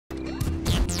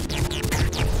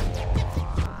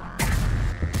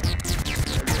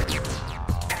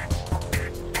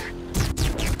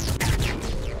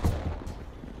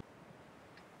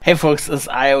Hey folks, this is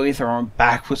ioEther. I'm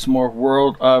back with some more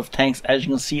World of Tanks. As you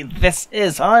can see, this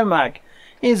is iMac.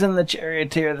 He's in the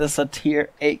Charioteer. This is a tier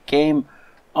 8 game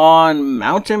on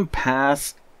Mountain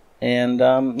Pass. And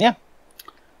yeah,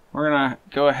 we're gonna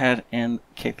go ahead and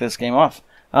kick this game off.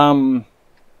 So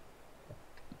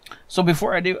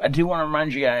before I do want to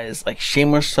remind you guys, like,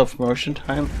 shameless self-promotion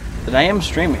time, that I am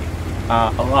streaming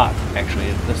a lot.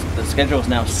 Actually, the schedule is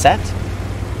now set,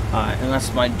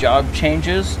 unless my job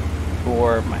changes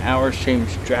or my hours change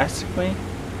drastically.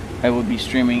 I will be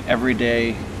streaming every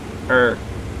day, or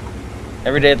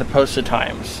every day at the posted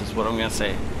times is what I'm gonna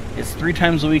say. It's 3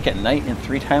 times a week at night and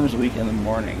 3 times a week in the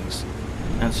mornings.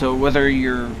 And so whether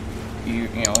you're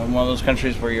in one of those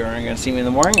countries where you're only gonna see me in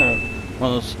the morning, or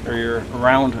one of those, or you're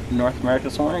around North America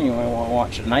somewhere and you might want to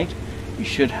watch at night, you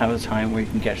should have a time where you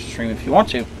can catch the stream if you want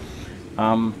to.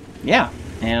 Yeah,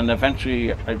 and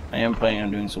eventually I am planning on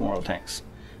doing some World Tanks.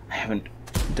 I haven't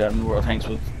done World Tanks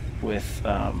with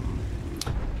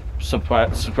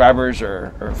subscribers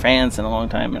or fans in a long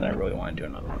time, and I really want to do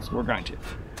another one, so we're going to.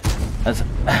 As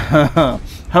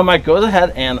Helmut goes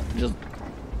ahead and just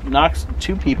knocks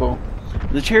 2 people.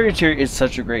 The Charioteer is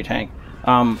such a great tank.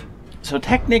 So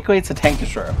technically it's a tank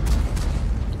destroyer,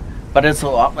 but it's a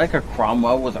lot like a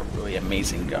Cromwell with a really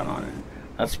amazing gun on it.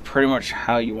 That's pretty much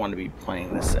how you want to be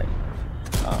playing this thing.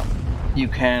 You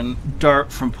can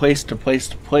dart from place to place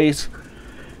to place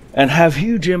and have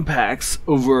huge impacts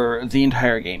over the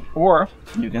entire game, or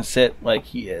you can sit like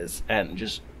he is and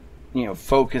just,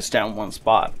 focus down one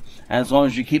spot. And as long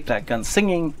as you keep that gun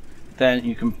singing, then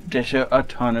you can dish out a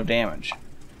ton of damage.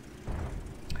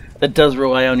 That does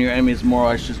rely on your enemies more or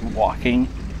less just walking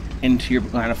into your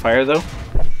line of fire, though,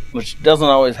 which doesn't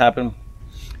always happen.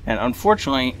 And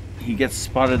unfortunately, he gets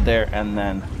spotted there, and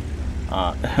then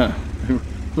a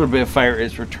little bit of fire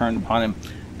is returned upon him.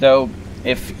 Though,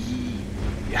 if he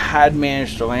had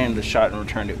managed to land the shot and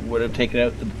returned, it would have taken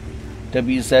out the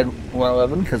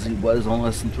WZ-111, because he was on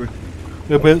less than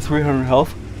about 300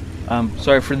 health.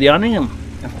 Sorry for the yawning, and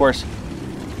of course,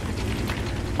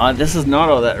 this is not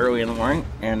all that early in the morning,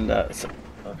 and so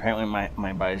apparently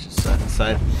my body's just set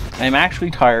aside. I'm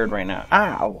actually tired right now.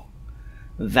 Ow!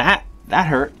 That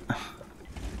hurt.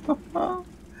 That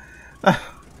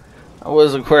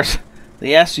was, of course,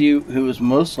 the SU who was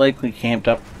most likely camped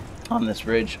up on this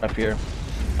ridge up here,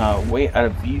 way out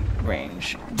of view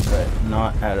range, but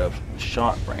not out of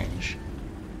shot range.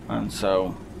 And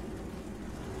so,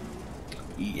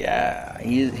 yeah,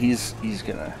 he's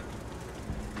gonna.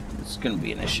 It's gonna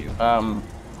be an issue.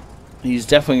 He's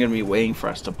definitely gonna be waiting for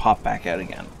us to pop back out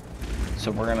again.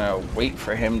 So we're gonna wait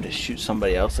for him to shoot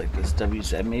somebody else, like this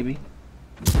WZ maybe.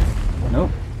 Nope.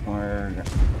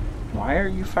 Why are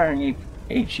you firing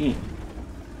HE?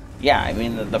 Yeah, I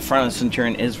mean the front of the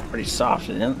Centurion is pretty soft.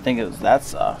 I didn't think it was that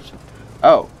soft.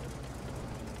 Oh.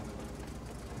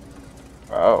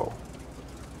 Oh.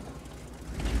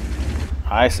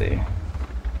 I see.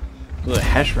 Those are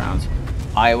HESH rounds.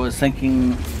 I was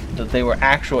thinking that they were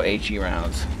actual HE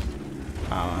rounds.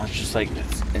 It's just like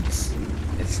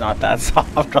it's not that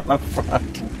soft on the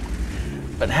front.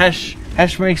 But HESH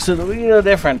makes it a little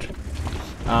different.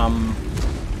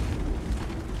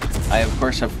 I of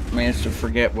course have managed to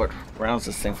forget what rounds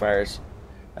this thing fires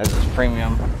as its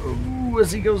premium. Ooh,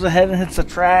 as he goes ahead and hits the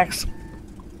tracks.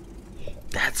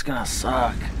 That's gonna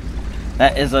suck.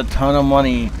 That is a ton of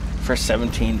money for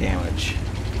 17 damage.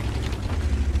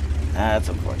 That's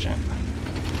unfortunate.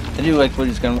 I do like what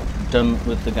he's done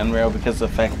with the gun rail because of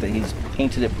the fact that he's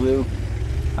painted it blue,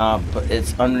 but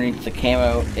it's underneath the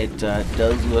camo. It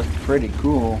does look pretty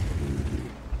cool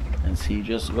as he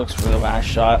just looks for the last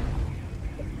shot.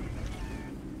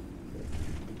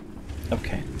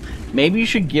 Okay, maybe you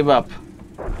should give up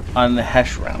on the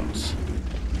HESH rounds.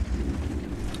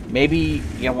 Maybe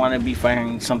you want to be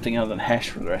firing something other than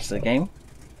HESH for the rest of the game,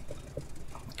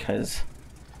 because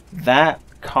that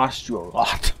cost you a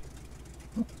lot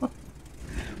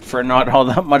for not all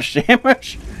that much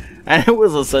damage. And it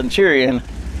was a Centurion.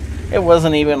 It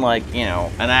wasn't even like,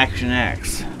 an Action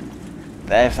X.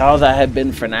 If all that had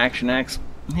been for an Action X,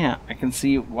 yeah, I can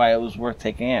see why it was worth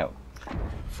taking out.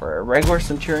 For a regular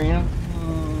Centurion,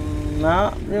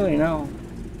 not really, no.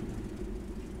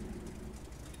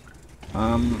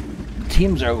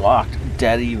 Teams are locked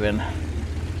dead even,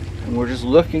 and we're just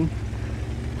looking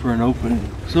for an opening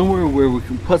somewhere where we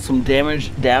can put some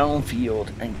damage downfield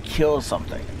and kill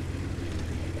something.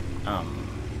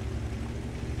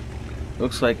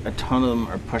 Looks like a ton of them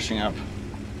are pushing up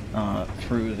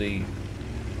through the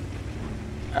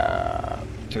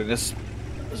through this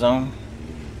zone.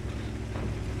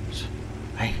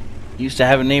 I used to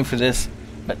have a name for this.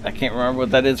 but I can't remember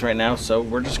what that is right now, so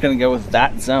we're just going to go with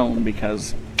that zone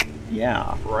because,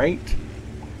 yeah, right?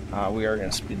 We are going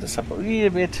to speed this up a little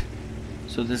bit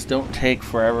so this don't take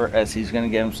forever, as he's going to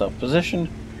get himself positioned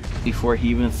before he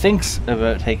even thinks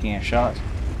about taking a shot.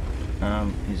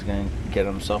 He's going to get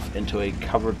himself into a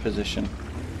covered position.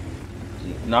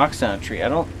 He knocks down a tree. I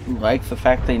don't like the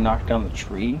fact they knocked down the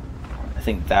tree. I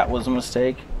think that was a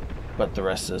mistake, but the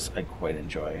rest of this I quite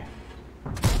enjoy.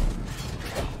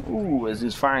 Ooh, as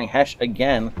he's firing Hesh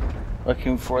again,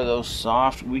 looking for those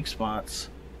soft weak spots.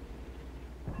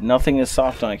 Nothing is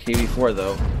soft on a KV-4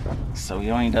 though, so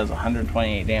he only does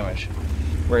 128 damage.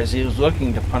 Whereas he was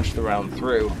looking to punch the round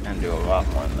through and do a lot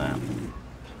more than that.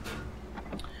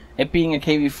 It being a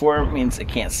KV-4 means it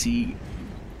can't see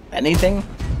anything,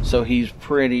 so he's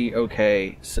pretty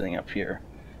okay sitting up here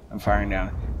and firing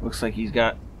down. Looks like he's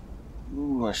got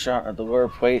a shot at the lower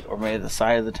plate or maybe the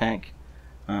side of the tank.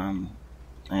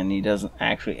 And he doesn't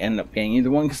actually end up getting either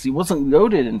one because he wasn't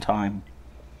loaded in time.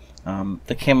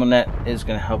 The camo net is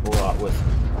going to help a lot with,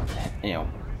 you know,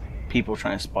 people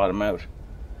trying to spot him out.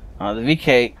 The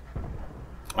VK,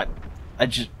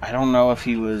 I don't know if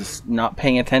he was not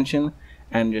paying attention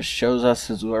and just shows us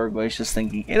his lower glaciers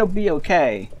thinking it'll be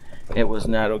okay. It was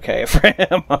not okay for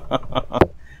him.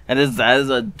 that is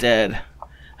a dead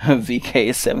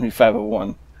VK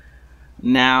 7501.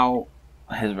 Now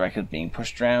his wreck is being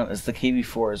pushed around as the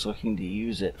KV-4 is looking to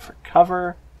use it for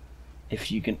cover. If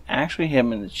you can actually hit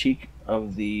him in the cheek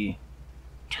of the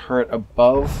turret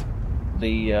above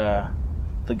the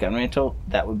gun mantle,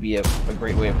 that would be a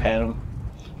great way of patting him.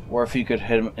 Or if you could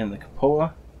hit him in the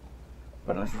cupola.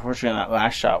 But unfortunately that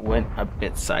last shot went a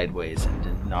bit sideways and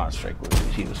did not strike what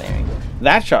he was aiming.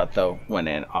 That shot though went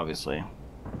in, obviously.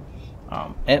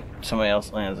 And somebody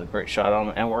else lands a great shot on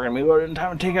him, and we're going to be loaded in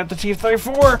time and take out the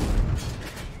T-34!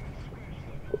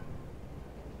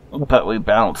 But we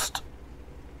bounced.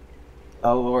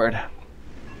 Oh lord.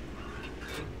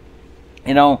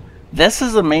 You know, this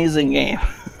is an amazing game.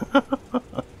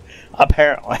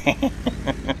 Apparently.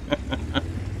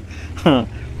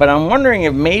 But I'm wondering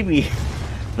if maybe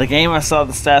the game I saw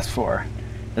the stats for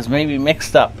is maybe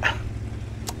mixed up.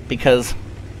 Because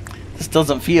this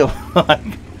doesn't feel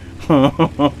like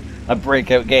a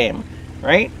breakout game,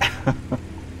 right?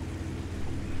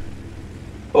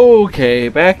 Okay,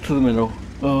 back to the middle.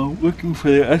 Looking for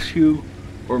the SU,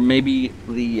 or maybe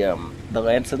the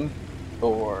Lanson,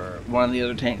 or one of the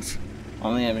other tanks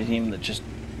on the enemy team that just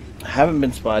haven't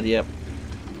been spotted yet.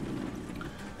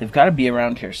 They've got to be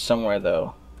around here somewhere,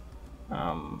 though.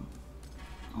 I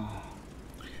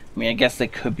mean, I guess they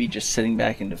could be just sitting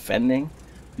back and defending.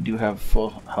 We do have full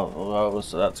health low,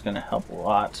 so that's going to help a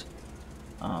lot.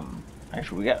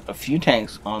 Actually, we got a few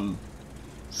tanks on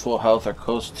full health or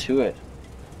close to it,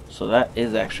 so that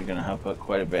is actually going to help out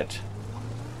quite a bit.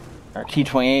 Our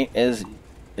T-28 is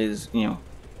you know,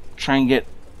 trying to get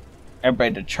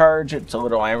everybody to charge. It's a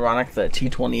little ironic that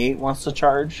T-28 wants to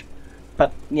charge,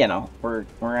 but you know, we're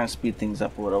going to speed things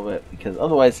up a little bit because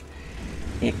otherwise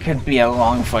it could be a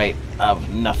long fight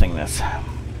of nothingness.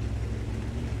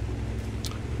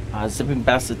 Zipping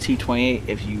past the T-28,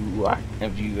 if you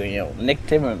know, nicked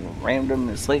him and rammed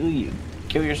him slightly, you'd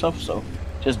kill yourself. So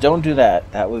just don't do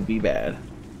that. That would be bad.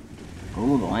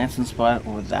 Oh, the Lanson spot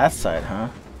over that side, huh?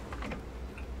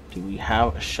 Do we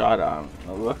have a shot on?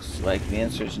 It looks like the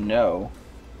answer is no.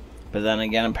 But then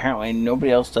again, apparently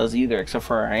nobody else does either, except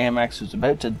for our AMX, who's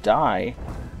about to die.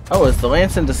 Oh, as the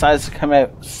Lanson decides to come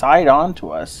out side on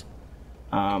to us.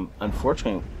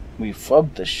 Unfortunately, we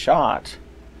flubbed the shot.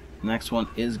 The next one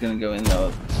is going to go in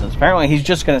though, since apparently he's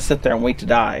just going to sit there and wait to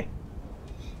die.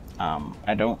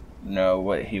 I don't know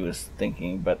what he was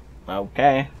thinking, but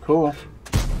okay, cool.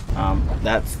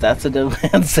 That's a dead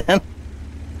Lanson.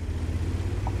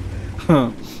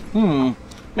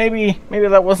 Maybe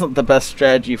that wasn't the best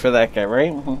strategy for that guy,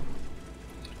 right?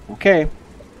 Okay.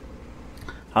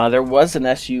 There was an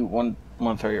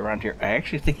SU-130 around here. I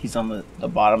actually think he's on the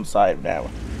bottom side now.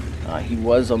 He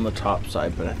was on the top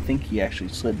side, but I think he actually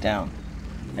slid down.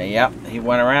 And yep, he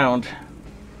went around.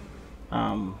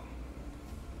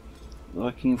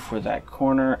 Looking for that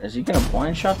corner. Is he going to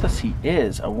blind shot this? He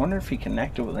is. I wonder if he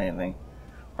connected with anything.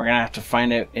 We're going to have to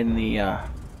find out in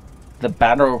the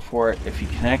battle report if he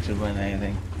connected with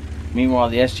anything. Meanwhile,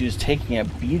 the SU is taking a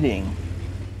beating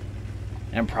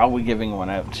and probably giving one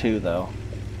out too, though.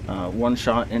 One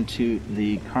shot into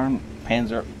the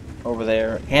Panzer over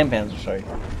there, Panzer, sorry,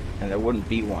 and there wouldn't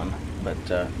be one. But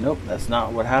nope, that's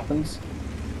not what happens.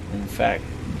 In fact,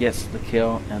 gets the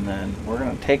kill, and then we're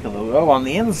gonna take a low on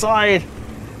the inside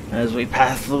as we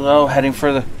pass the low, heading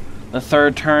for the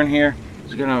third turn here.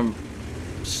 He's gonna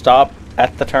stop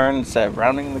at the turn instead of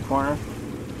rounding the corner.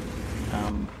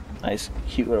 Nice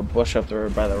cute little bush up there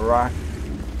by the rock.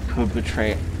 Could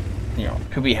betray,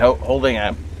 could be holding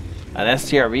an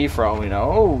STRV for all we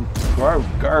know.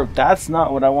 Oh, Garb, that's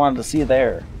not what I wanted to see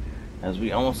there. As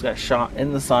we almost got shot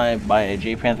in the side by a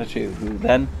J Panther 2, who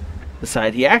then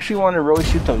decided he actually wanted to really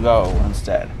shoot the low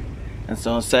instead. And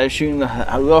so instead of shooting the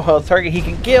low health target he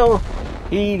can kill,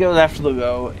 he goes after the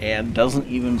low and doesn't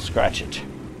even scratch it.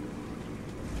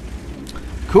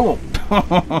 Cool.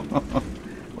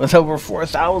 With over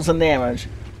 4,000 damage,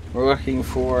 we're looking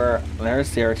for, there's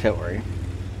the artillery.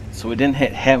 So we didn't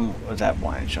hit him with that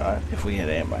blind shot, if we hit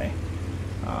anybody.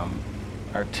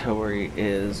 Artillery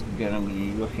is going to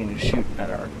be looking to shoot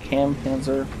at our cam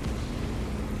panzer,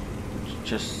 which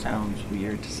just sounds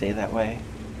weird to say that way.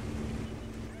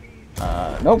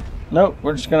 Nope,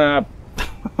 we're just going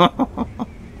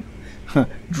to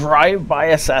drive-by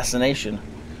assassination.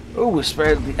 Oh, we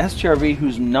spared the STRV,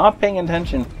 who's not paying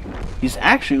attention. He's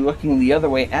actually looking the other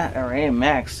way at our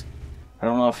AMX. I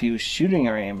don't know if he was shooting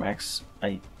our AMX.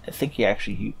 I think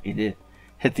he did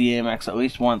hit the AMX at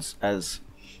least once, as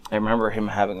I remember him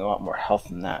having a lot more health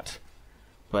than that.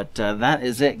 But that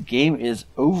is it. Game is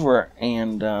over,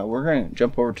 and we're going to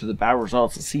jump over to the battle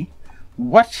results to see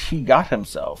what he got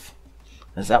himself,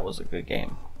 as that was a good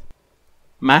game.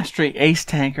 Mastery, Ace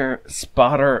Tanker,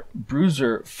 Spotter,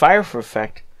 Bruiser, Fire for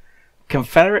Effect,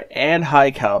 Confederate, and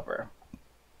High Caliber.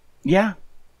 Yeah,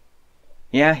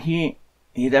 he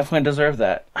definitely deserved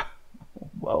that.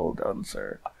 Well done,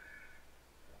 sir.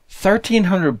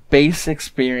 1,300 base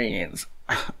experience.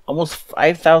 Almost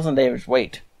 5,000 damage.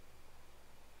 Wait.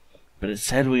 But it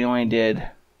said we only did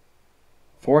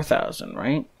 4,000,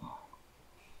 right?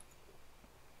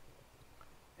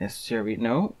 STRV,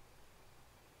 no.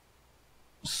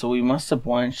 So we must have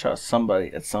blind shot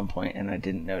somebody at some point and I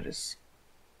didn't notice.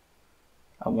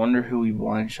 I wonder who we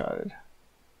blind shotted.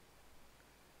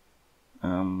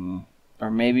 Or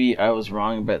maybe I was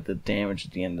wrong about the damage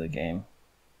at the end of the game.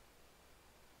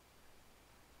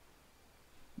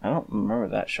 I don't remember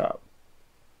that shot.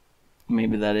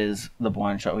 Maybe that is the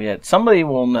blind shot we had. Somebody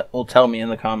will tell me in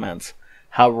the comments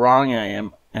how wrong I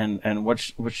am and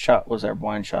which shot was our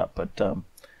blind shot. But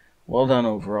well done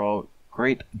overall.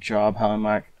 Great job,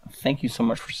 Halimak. Thank you so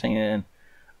much for singing in.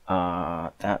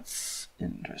 That's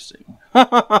interesting.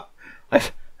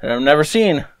 I've never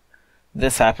seen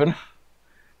this happen.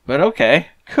 But okay,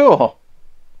 cool.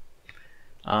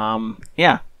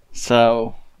 Yeah,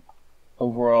 so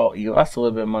overall, you lost a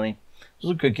little bit of money. It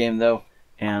was a good game, though,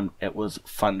 and it was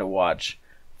fun to watch.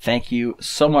 Thank you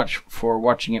so much for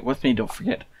watching it with me. Don't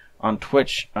forget, on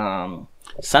Twitch,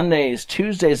 Sundays,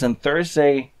 Tuesdays, and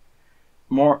Thursday,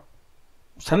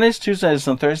 Sundays, Tuesdays,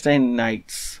 and Thursday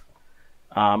nights,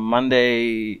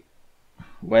 Monday,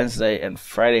 Wednesday, and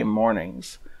Friday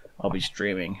mornings, I'll be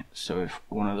streaming. So if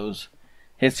one of those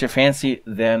hits your fancy,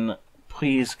 then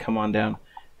please come on down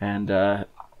and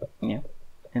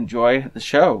enjoy the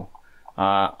show.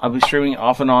 I'll be streaming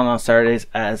off and on Saturdays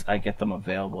as I get them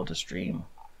available to stream.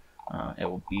 It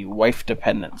will be wife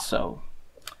dependent, so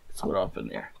it's a little up in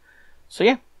there. So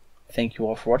yeah, thank you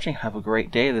all for watching. Have a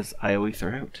great day. This is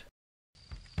ioEther out.